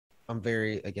I'm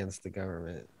very against the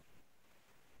government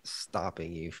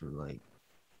stopping you from like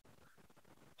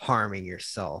harming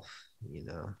yourself, you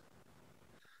know,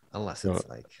 unless So it's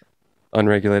like,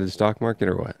 unregulated stock market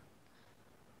or what?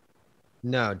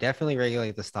 no, definitely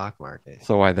regulate the stock market.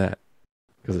 So why that?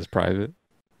 Because it's private.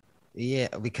 Yeah,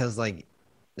 because like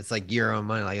it's like your own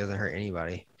money, like it doesn't hurt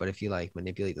anybody. But if you like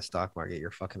manipulate the stock market,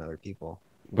 you're fucking other people.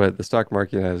 But the stock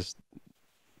market has,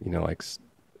 like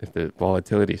if the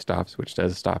volatility stops, which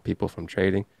does stop people from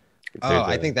trading, Oh, there's a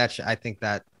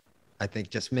I think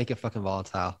just make it fucking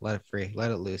volatile. Let it free.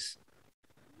 Let it loose.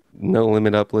 no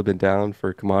limit up, limit down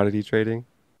for commodity trading.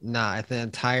 Nah, I think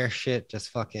entire shit just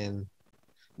fucking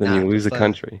Then nah, you lose just the let it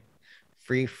country.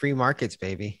 free markets,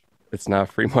 baby. It's not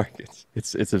free markets.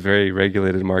 It's a very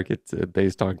regulated market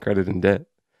based on credit and debt.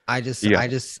 Yeah. I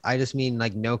just mean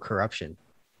like no corruption.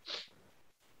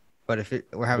 But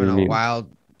we're What do having you a mean?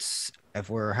 wild, if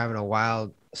we're having a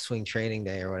wild swing trading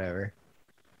day or whatever,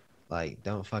 like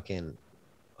don't fucking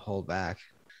hold back.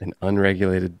 An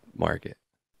unregulated market.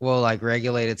 Well, like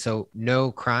regulate it so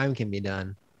no crime can be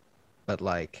done, but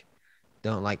like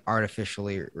don't like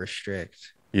artificially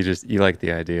restrict. You like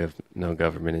the idea of no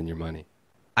government in your money.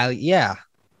 Yeah,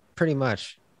 pretty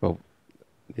much. Well,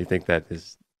 do you think that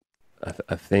is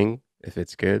a thing if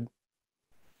it's good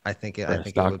I for a think it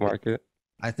stock would be market?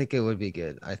 I think it would be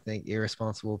good. I think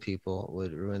irresponsible people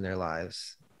would ruin their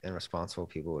lives and responsible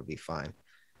people would be fine.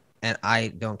 And I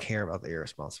don't care about the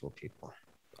irresponsible people.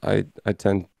 I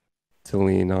tend to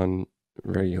lean on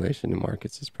regulation in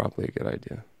markets is probably a good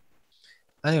idea.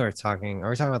 I think are we talking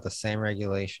about the same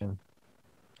regulation?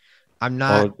 I'm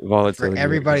not, for Volatility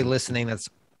everybody regulation. listening that's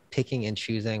picking and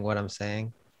choosing what I'm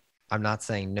saying, I'm not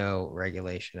saying no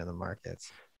regulation in the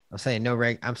markets. I'm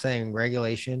saying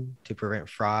regulation to prevent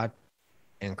fraud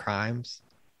and crimes.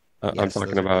 I'm Yes,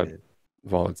 talking those are about good.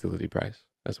 volatility price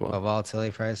as A well.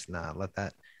 volatility price, nah, let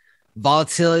that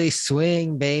volatility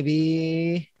swing,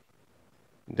 baby.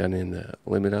 Done in the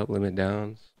limit up, limit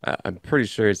downs. I'm pretty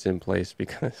sure it's in place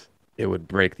because it would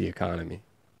break the economy.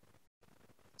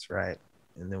 That's right.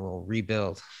 And then we'll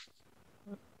rebuild.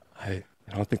 I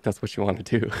don't think that's what you want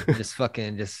to do. Just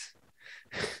fucking just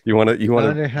You want I to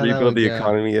wonder how that rebuild would the go.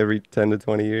 economy every 10 to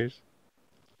 20 years?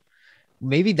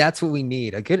 Maybe that's what we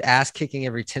need. A good ass kicking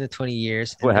every 10 to 20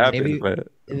 years. What happens, but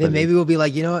Maybe we'll be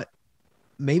like, you know what?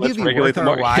 Maybe it'd let's be regulate worth the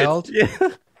our markets. while. Yeah,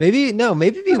 Maybe no,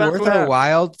 maybe it'd be that's worth what our happens.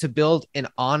 while to build an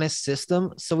honest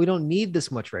system so we don't need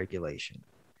this much regulation,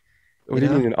 What you do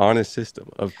you know? mean an honest system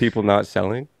of people not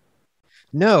selling?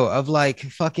 No, of like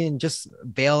fucking just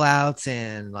bailouts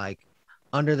and like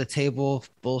under the table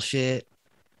bullshit,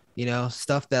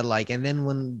 stuff that like, and then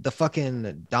when the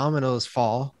fucking dominoes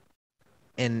fall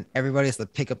and everybody has to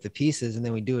pick up the pieces and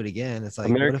then we do it again, it's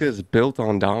like, what America if, is built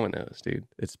on dominoes, dude.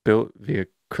 It's built via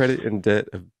credit and debt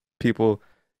of people,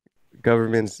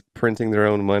 governments printing their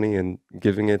own money and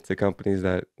giving it to companies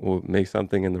that will make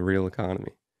something in the real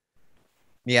economy.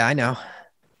 yeah, I know.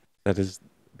 That is,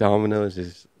 dominoes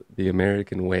is the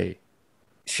American way.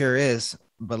 Sure is.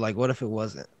 But like, what if it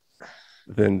wasn't?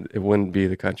 Then it wouldn't be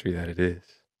the country that it is.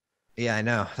 Yeah, I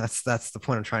know. That's the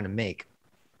point I'm trying to make.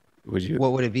 Would you?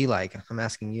 What would it be like? I'm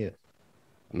asking you.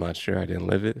 I'm not sure. I didn't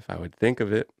live it. If I would think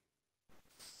of it,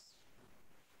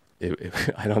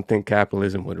 I don't think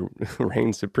capitalism would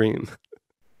reign supreme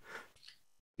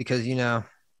Because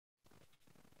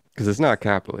because it's not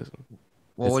capitalism.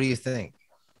 well, what It's do you think?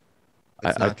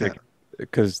 It's I not think cap.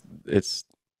 because it's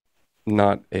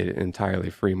not an entirely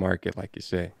free market, like you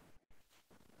say.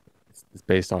 It's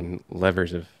based on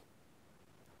levers of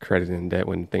credit and debt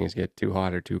when things get too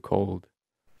hot or too cold,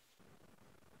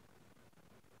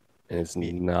 and it's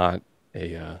not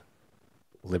a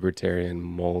libertarian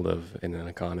mold of in an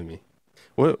economy.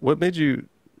 What made you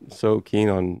so keen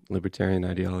on libertarian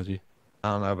ideology? I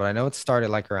don't know, but I know it started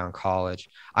like around college.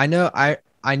 I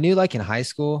knew like in high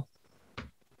school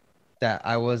that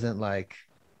I wasn't like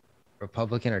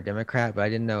Republican or Democrat, but I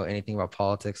didn't know anything about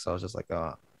politics. So I was just like,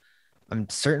 oh, I'm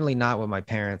certainly not what my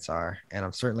parents are, and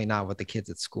I'm certainly not what the kids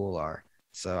at school are.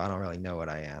 So I don't really know what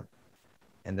I am.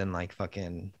 And then like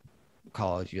fucking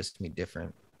college, you just meet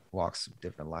different walks of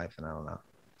different life, and I don't know.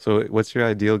 So, what's your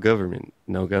ideal government?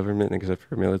 No government except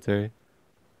for military?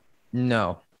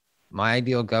 No, my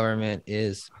ideal government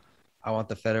is I want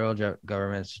the federal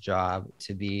government's job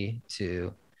to be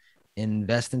to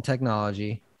invest in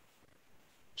technology,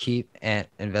 keep and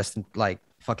invest in like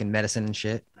fucking medicine and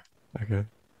shit, Okay.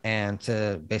 and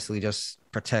to basically just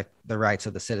protect the rights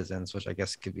of the citizens, which I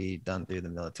guess could be done through the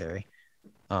military.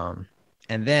 Um,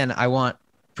 and then I want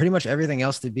pretty much everything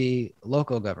else to be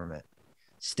local government,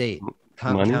 state,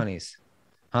 Money? counties,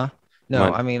 huh?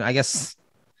 No, Money. I mean,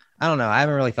 I don't know. I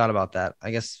haven't really thought about that.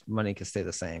 I guess money could stay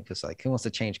the same because like who wants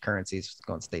to change currencies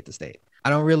going state to state?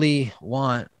 I don't really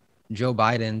want Joe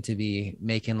Biden to be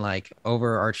making like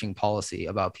overarching policy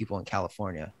about people in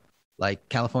California. Like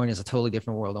California is a totally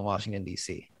different world than Washington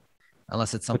D.C.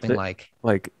 Unless it's But something like,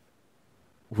 like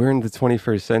we're in the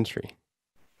 21st century.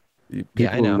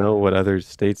 yeah, I People know. know what other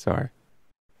states are.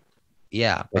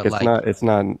 Yeah, Like but like, it's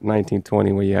not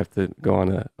 1920 where you have to go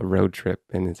on a road trip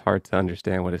and it's hard to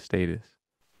understand what a state is.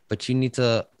 but you need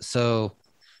to. So,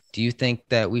 do you think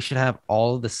that we should have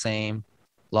all the same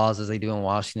laws as they do in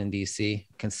Washington D.C.,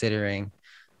 considering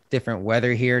different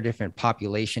weather here, different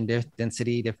population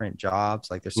density, different jobs?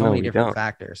 Like, there's so No, many we different don't.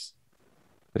 factors.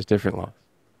 There's different laws.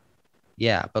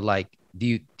 Yeah, but like,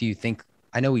 do you think?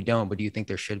 I know we don't, but do you think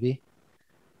there should be?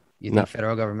 You No, think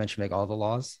federal government should make all the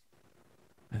laws?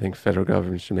 I think federal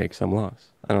government should make some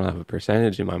laws. I don't have a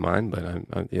percentage in my mind,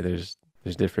 but yeah, there's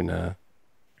different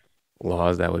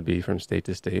laws that would be from state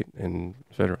to state and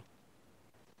federal.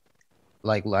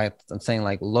 Like I'm saying,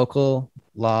 like local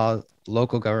law,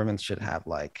 local governments should have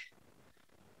like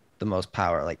the most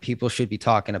power. Like people should be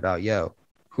talking about, yo,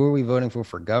 who are we voting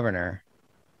for governor?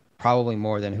 Probably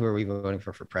more than who are we voting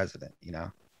for president. You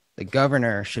know, the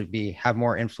governor should be have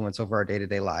more influence over our day to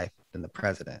day life than the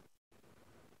president.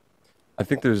 I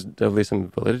think there's definitely some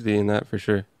validity in that for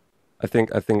sure. I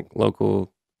think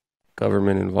local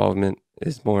government involvement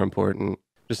is more important.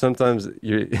 Just sometimes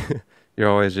you're you're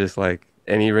always just like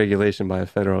any regulation by a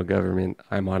federal government,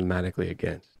 I'm automatically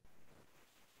against,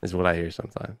 is what I hear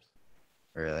sometimes.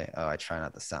 Really? Oh, I try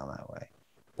not to sound that way.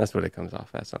 That's what it comes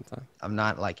off as sometimes. I'm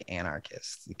not like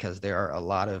anarchist because there are a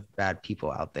lot of bad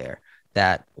people out there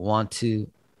that want to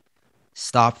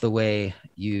stop the way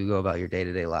you go about your day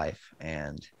to day life.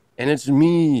 And And it's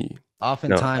me. No,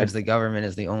 oftentimes the government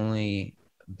is the only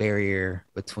barrier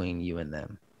between you and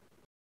them.